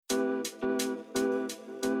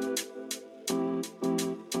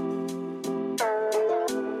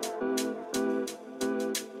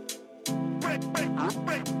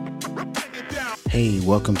Hey,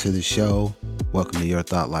 welcome to the show. Welcome to Your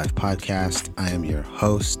Thought Life podcast. I am your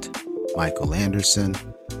host, Michael Anderson.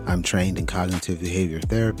 I'm trained in cognitive behavior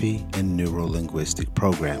therapy and neuro-linguistic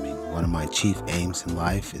programming. One of my chief aims in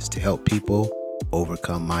life is to help people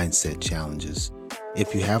overcome mindset challenges.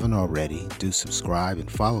 If you haven't already, do subscribe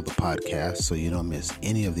and follow the podcast so you don't miss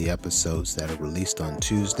any of the episodes that are released on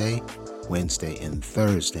Tuesday, Wednesday, and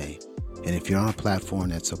Thursday. And if you're on a platform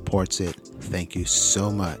that supports it, thank you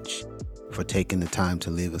so much for taking the time to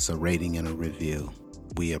leave us a rating and a review.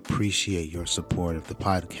 We appreciate your support of the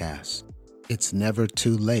podcast. It's never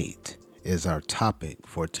too late is our topic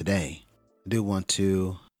for today. I do want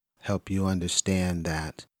to help you understand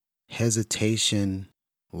that hesitation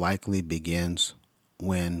likely begins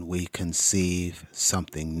when we conceive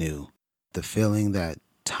something new. The feeling that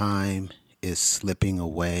time is slipping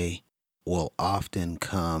away will often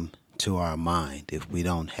come to our mind if we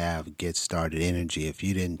don't have Get Started Energy. If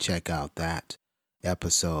you didn't check out that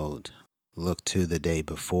episode, look to the day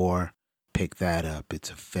before, pick that up. It's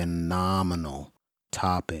a phenomenal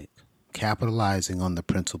topic, capitalizing on the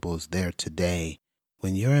principles there today.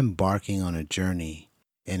 When you're embarking on a journey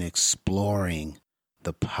and exploring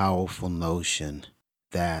the powerful notion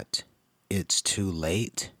that it's too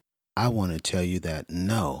late, I want to tell you that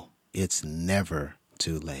no, it's never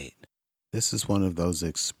too late. This is one of those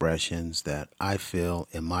expressions that I feel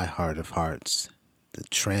in my heart of hearts that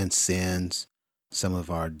transcends some of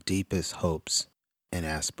our deepest hopes and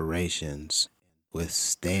aspirations,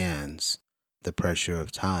 withstands the pressure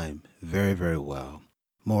of time very, very well.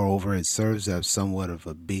 Moreover, it serves as somewhat of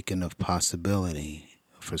a beacon of possibility.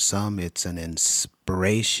 For some, it's an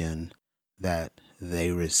inspiration that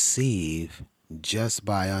they receive just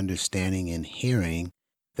by understanding and hearing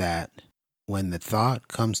that when the thought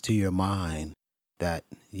comes to your mind that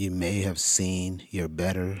you may have seen your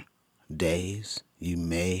better days, you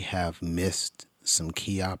may have missed some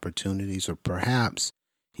key opportunities, or perhaps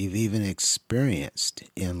you've even experienced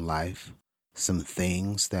in life some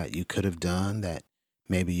things that you could have done that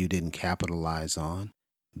maybe you didn't capitalize on.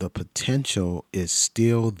 The potential is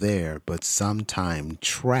still there, but sometimes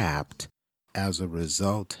trapped as a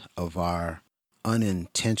result of our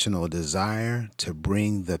unintentional desire to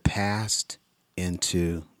bring the past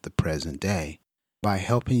into the present day. By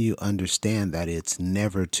helping you understand that it's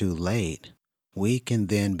never too late, we can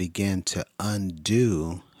then begin to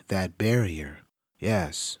undo that barrier.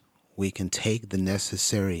 Yes, we can take the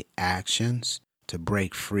necessary actions to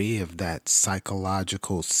break free of that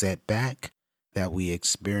psychological setback that we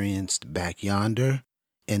experienced back yonder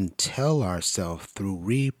and tell ourselves through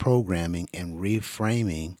reprogramming and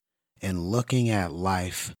reframing and looking at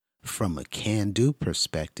life from a can-do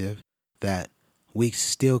perspective that we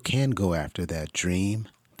still can go after that dream,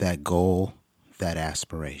 that goal, that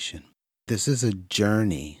aspiration. This is a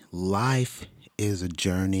journey. Life is a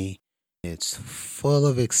journey. It's full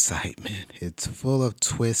of excitement. It's full of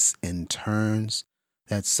twists and turns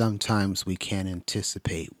that sometimes we can't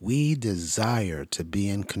anticipate. We desire to be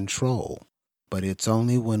in control, but it's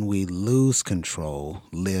only when we lose control,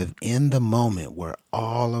 live in the moment where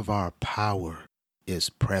all of our power is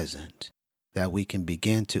present, that we can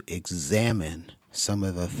begin to examine some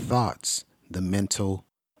of the thoughts, the mental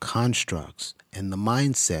constructs, and the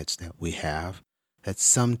mindsets that we have that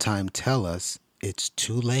sometimes tell us it's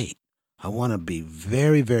too late. I want to be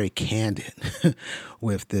very, very candid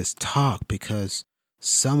with this talk because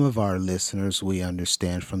some of our listeners, we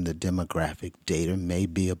understand from the demographic data, may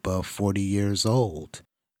be above 40 years old.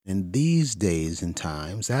 In these days and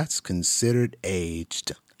times, that's considered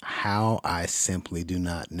aged. How, I simply do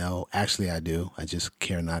not know. Actually, I do. I just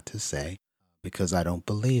care not to say because I don't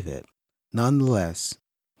believe it. Nonetheless,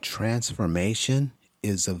 transformation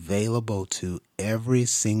is available to every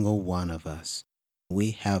single one of us.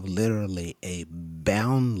 We have literally a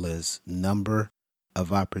boundless number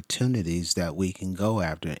of opportunities that we can go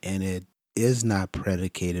after, and it is not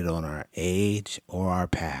predicated on our age or our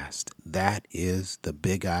past. That is the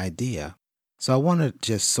big idea. So I want to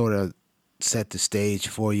just sort of set the stage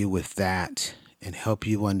for you with that and help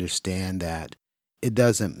you understand that it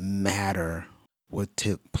doesn't matter what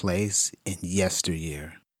took place in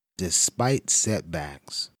yesteryear. Despite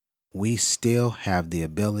setbacks, we still have the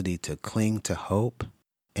ability to cling to hope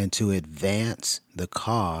and to advance the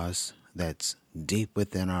cause that's deep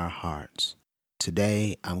within our hearts.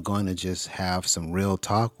 Today, I'm going to just have some real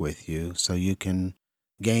talk with you so you can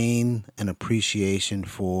gain an appreciation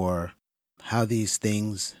for how these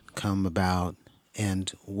things come about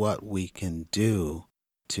and what we can do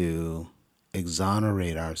to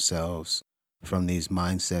exonerate ourselves from these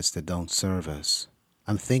mindsets that don't serve us.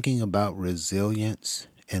 I'm thinking about resilience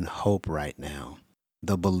and hope right now.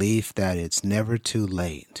 the belief that it's never too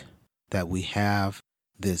late, that we have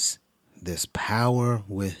this power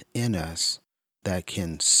within us that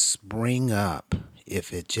can spring up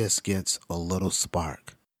if it just gets a little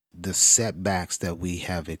spark. The setbacks that we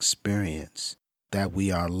have experienced, that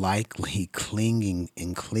we are likely clinging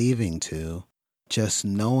and cleaving to, just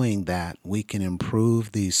knowing that we can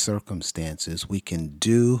improve these circumstances, we can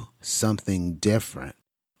do something different,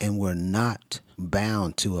 and we're not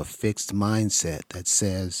bound to a fixed mindset that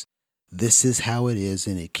says, this is how it is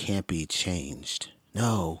and it can't be changed.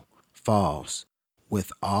 No, false.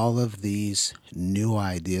 With all of these new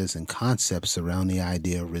ideas and concepts around the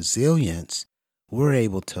idea of resilience, we're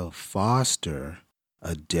able to foster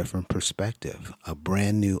a different perspective, a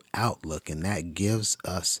brand new outlook, and that gives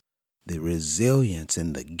us the resilience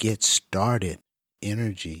and the get started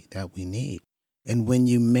energy that we need. And when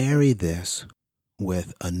you marry this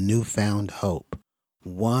with a newfound hope,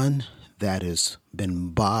 one that has been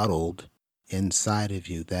bottled inside of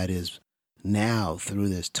you, that is now through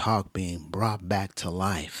this talk being brought back to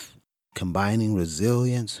life, combining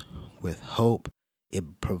resilience with hope,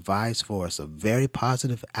 it provides for us a very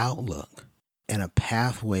positive outlook and a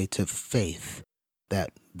pathway to faith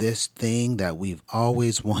that this thing that we've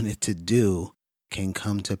always wanted to do can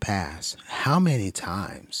come to pass. How many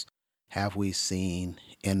times have we seen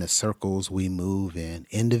in the circles we move in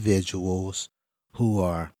individuals who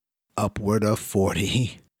are upward of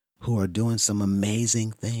 40, who are doing some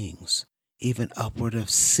amazing things, even upward of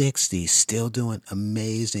 60, still doing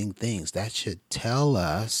amazing things? That should tell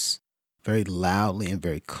us very loudly and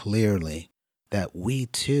very clearly that we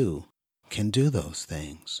too can do those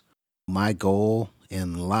things. My goal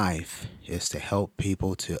in life is to help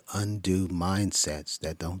people to undo mindsets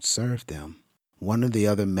that don't serve them. One of the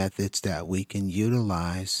other methods that we can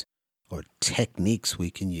utilize, or techniques we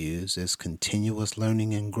can use, is continuous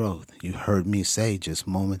learning and growth. You heard me say just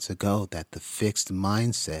moments ago that the fixed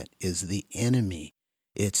mindset is the enemy.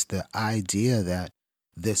 It's the idea that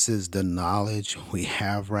this is the knowledge we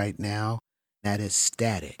have right now that is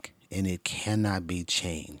static and it cannot be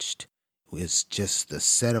changed. It's just the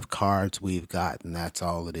set of cards we've got, and that's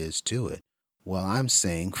all it is to it. Well, I'm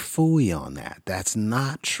saying phooey on that. That's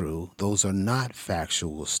not true. Those are not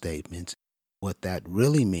factual statements. What that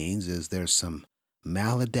really means is there's some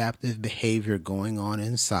maladaptive behavior going on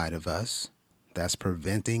inside of us that's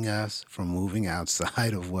preventing us from moving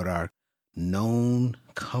outside of what our known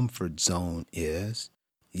comfort zone is.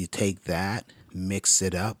 You take that, mix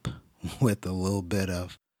it up with a little bit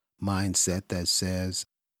of mindset that says,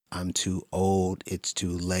 I'm too old, it's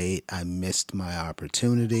too late, I missed my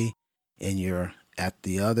opportunity, and you're at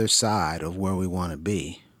the other side of where we want to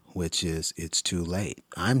be, which is it's too late.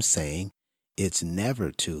 I'm saying it's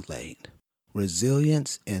never too late.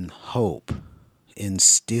 Resilience and hope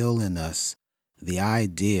instill in us the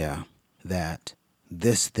idea that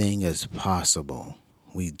this thing is possible.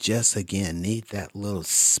 We just, again, need that little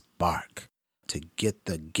spark to get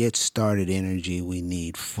the get started energy we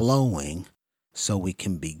need flowing so we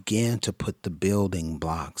can begin to put the building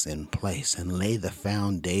blocks in place and lay the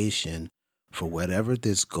foundation for whatever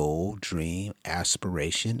this goal, dream,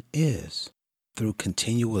 aspiration is. Through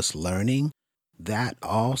continuous learning, that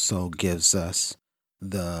also gives us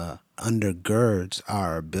undergirds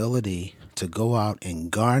our ability to go out and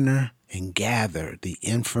garner and gather the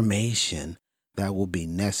information that will be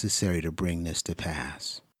necessary to bring this to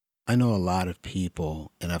pass. I know a lot of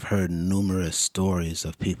people, and I've heard numerous stories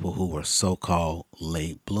of people who were so-called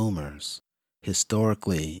late bloomers,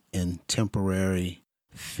 historically in temporary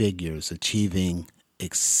figures achieving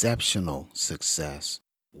exceptional success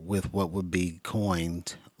with what would be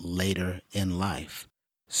coined later in life.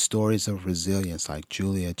 Stories of resilience like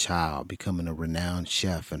Julia Child becoming a renowned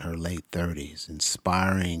chef in her late 30s,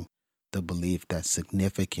 inspiring the belief that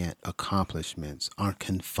significant accomplishments aren't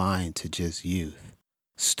confined to just youth.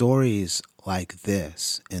 Stories like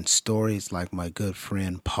this, and stories like my good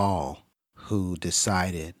friend Paul, who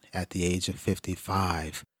decided at the age of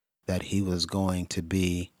 55 that he was going to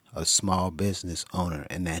be a small business owner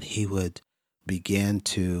and that he would begin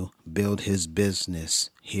to build his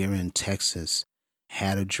business here in Texas,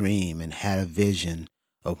 had a dream and had a vision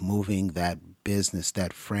of moving that business,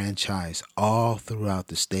 that franchise, all throughout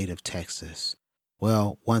the state of Texas.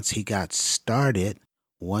 Well, once he got started,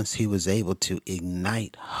 once he was able to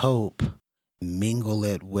ignite hope, mingle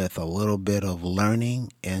it with a little bit of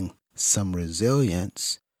learning and some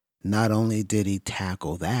resilience, not only did he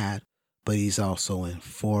tackle that, but he's also in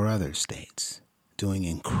 4 other states, doing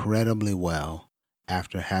incredibly well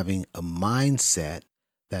after having a mindset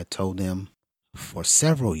that told him for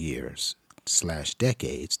several years /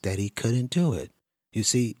 decades that he couldn't do it. You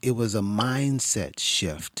see, it was a mindset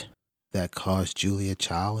shift that caused Julia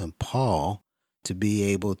Child and Paul to be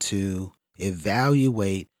able to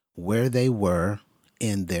evaluate where they were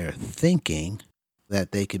in their thinking,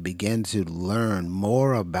 that they could begin to learn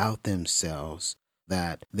more about themselves,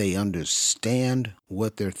 that they understand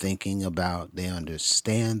what they're thinking about, they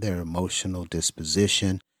understand their emotional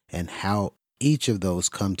disposition, and how each of those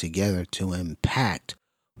come together to impact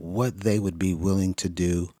what they would be willing to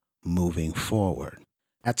do moving forward.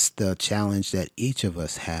 That's the challenge that each of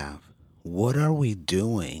us have. What are we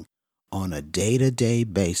doing on a day-to-day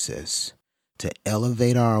basis to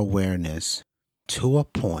elevate our awareness to a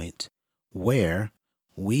point where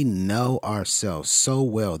we know ourselves so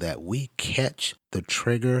well that we catch the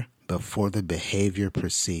trigger before the behavior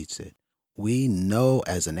precedes it? We know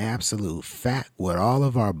as an absolute fact what all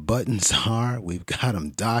of our buttons are. We've got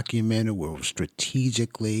them documented. We're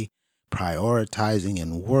strategically prioritizing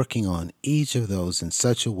and working on each of those in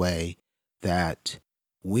such a way that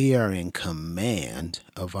we are in command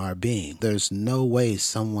of our being. There's no way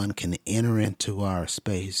someone can enter into our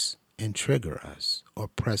space and trigger us or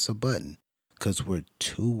press a button because we're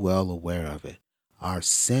too well aware of it. Our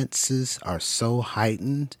senses are so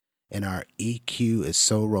heightened and our EQ is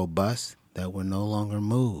so robust that we're no longer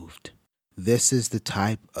moved. This is the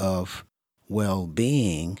type of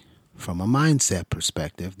well-being from a mindset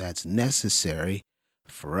perspective that's necessary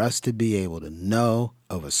for us to be able to know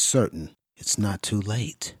of a certain it's not too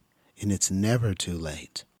late, and it's never too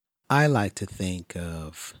late. I like to think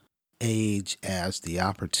of age as the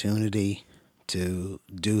opportunity to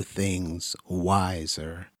do things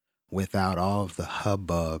wiser without all of the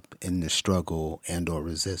hubbub and the struggle and or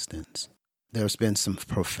resistance. There's been some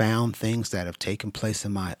profound things that have taken place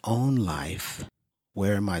in my own life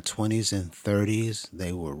where in my 20s and 30s,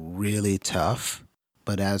 they were really tough.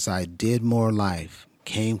 But as I did more life,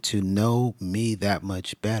 came to know me that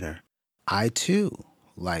much better, I too,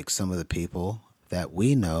 like some of the people that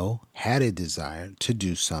we know, had a desire to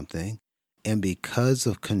do something. And because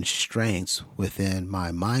of constraints within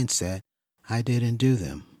my mindset, I didn't do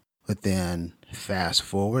them. But then fast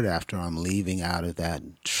forward after I'm leaving out of that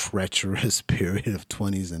treacherous period of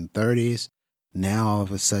 20s and 30s, now all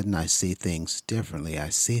of a sudden I see things differently. I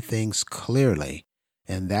see things clearly.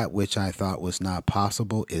 And that which I thought was not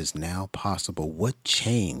possible is now possible. What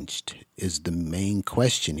changed is the main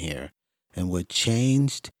question here. And what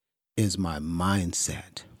changed is my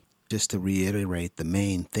mindset. Just to reiterate the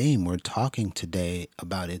main theme, we're talking today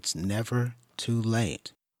about it's never too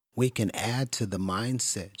late. We can add to the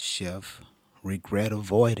mindset shift regret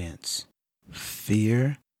avoidance.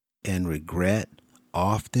 Fear and regret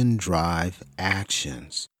often drive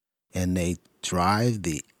actions, and they drive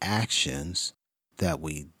the actions that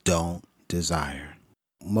we don't desire.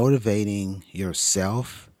 Motivating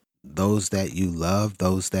yourself, those that you love,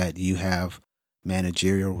 those that you have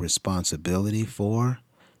managerial responsibility for,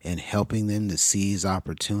 and helping them to seize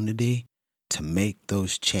opportunity, to make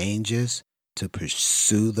those changes, to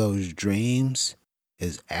pursue those dreams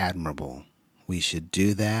is admirable. We should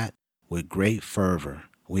do that with great fervor.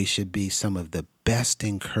 We should be some of the best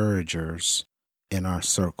encouragers in our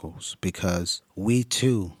circles because we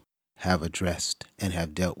too have addressed and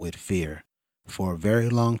have dealt with fear. For a very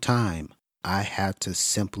long time, I had to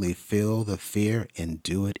simply feel the fear and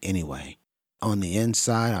do it anyway. On the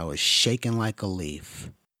inside, I was shaking like a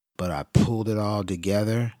leaf, but I pulled it all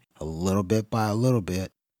together a little bit by a little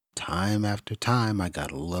bit. Time after time, I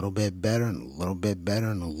got a little bit better and a little bit better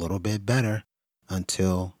and a little bit better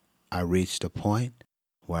until I reached a point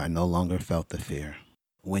where I no longer felt the fear.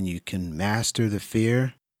 When you can master the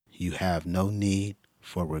fear, you have no need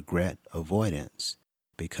for regret avoidance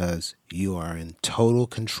because you are in total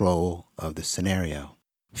control of the scenario.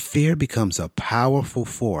 Fear becomes a powerful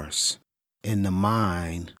force in the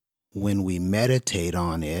mind when we meditate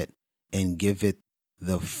on it and give it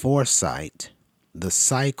the foresight, the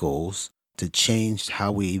cycles to change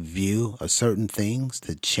how we view a certain things,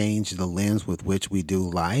 to change the lens with which we do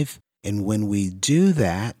life. And when we do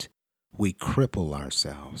that, we cripple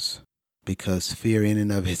ourselves because fear in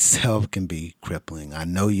and of itself can be crippling. I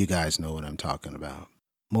know you guys know what I'm talking about.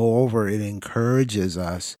 Moreover, it encourages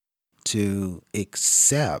us to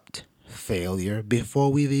accept failure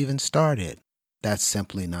before we've even started. That's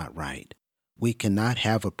simply not right. We cannot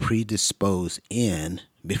have a predisposed end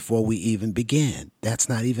before we even begin. That's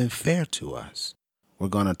not even fair to us. We're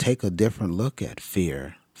going to take a different look at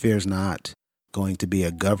fear. Fear's not going to be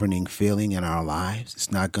a governing feeling in our lives.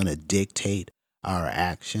 It's not going to dictate our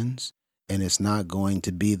actions. And it's not going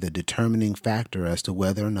to be the determining factor as to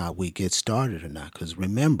whether or not we get started or not. Because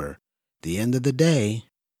remember, at the end of the day,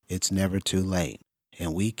 it's never too late.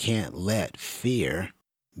 And we can't let fear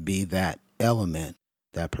be that element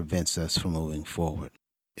that prevents us from moving forward.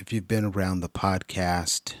 If you've been around the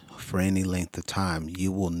podcast for any length of time,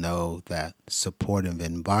 you will know that supportive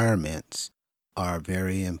environments are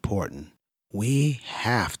very important. We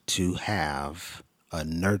have to have a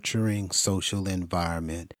nurturing social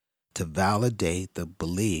environment to validate the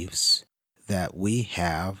beliefs that we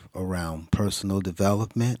have around personal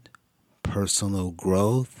development, personal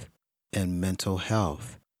growth, and mental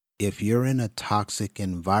health. If you're in a toxic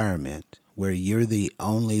environment where you're the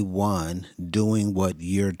only one doing what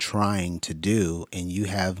you're trying to do and you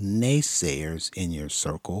have naysayers in your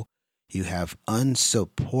circle, you have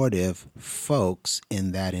unsupportive folks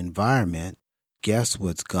in that environment, guess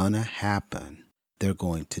what's going to happen? They're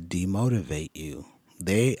going to demotivate you.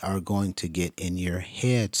 They are going to get in your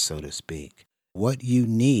head, so to speak. What you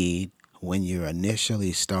need when you're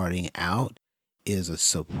initially starting out is a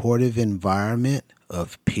supportive environment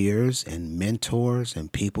of peers and mentors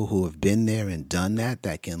and people who have been there and done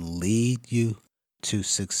that can lead you to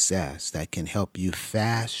success, that can help you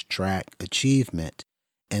fast track achievement,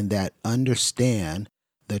 and that understand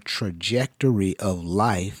the trajectory of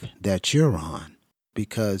life that you're on.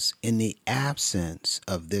 Because in the absence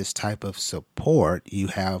of this type of support, you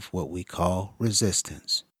have what we call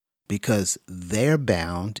resistance. Because they're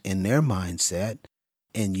bound in their mindset,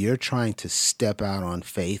 and you're trying to step out on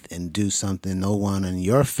faith and do something no one in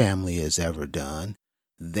your family has ever done,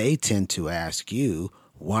 they tend to ask you,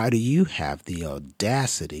 why do you have the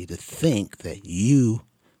audacity to think that you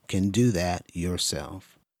can do that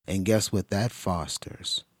yourself? And guess what that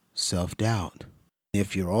fosters? Self-doubt.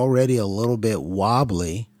 If you're already a little bit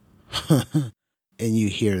wobbly and you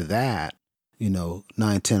hear that, 9,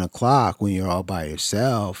 10 o'clock when you're all by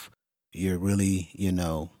yourself, you're really,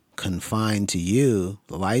 confined to you,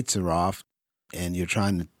 the lights are off, and you're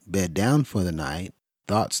trying to bed down for the night,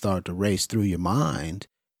 thoughts start to race through your mind,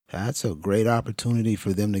 that's a great opportunity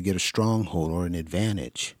for them to get a stronghold or an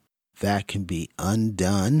advantage. That can be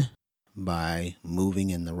undone by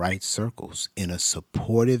moving in the right circles, in a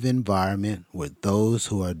supportive environment with those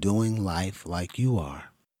who are doing life like you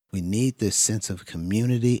are. We need this sense of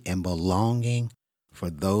community and belonging for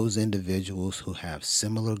those individuals who have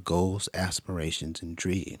similar goals, aspirations, and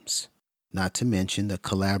dreams. Not to mention the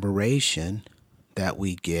collaboration that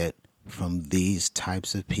we get from these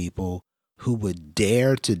types of people who would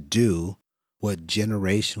dare to do what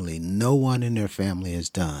generationally no one in their family has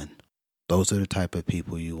done. Those are the type of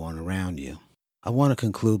people you want around you. I want to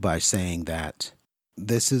conclude by saying that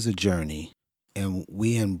this is a journey, and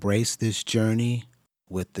we embrace this journey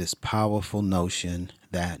with this powerful notion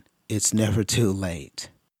that it's never too late.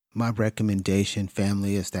 My recommendation,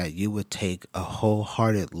 family, is that you would take a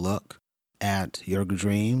wholehearted look at your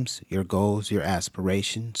dreams, your goals, your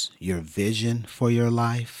aspirations, your vision for your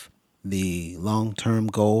life, the long-term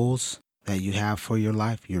goals that you have for your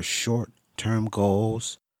life, your short-term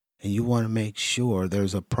goals, and you want to make sure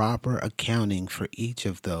there's a proper accounting for each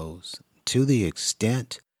of those to the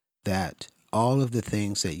extent that all of the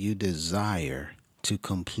things that you desire to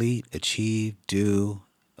complete, achieve, do,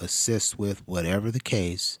 assist with, whatever the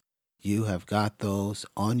case, you have got those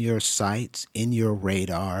on your sights, in your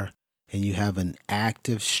radar, and you have an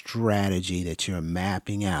active strategy that you're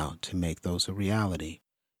mapping out to make those a reality.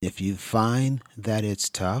 If you find that it's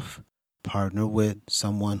tough, partner with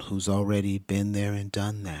someone who's already been there and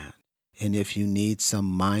done that. And if you need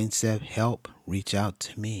some mindset help, reach out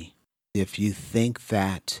to me. If you think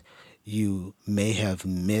that you may have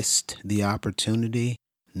missed the opportunity,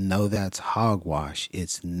 know that's hogwash.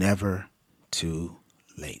 It's never too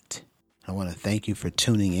late. I want to thank you for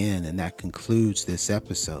tuning in, and that concludes this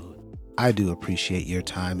episode. I do appreciate your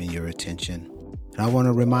time and your attention. And I want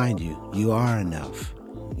to remind you, you are enough.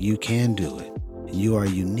 You can do it. And you are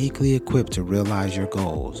uniquely equipped to realize your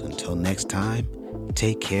goals. Until next time,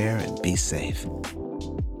 take care and be safe.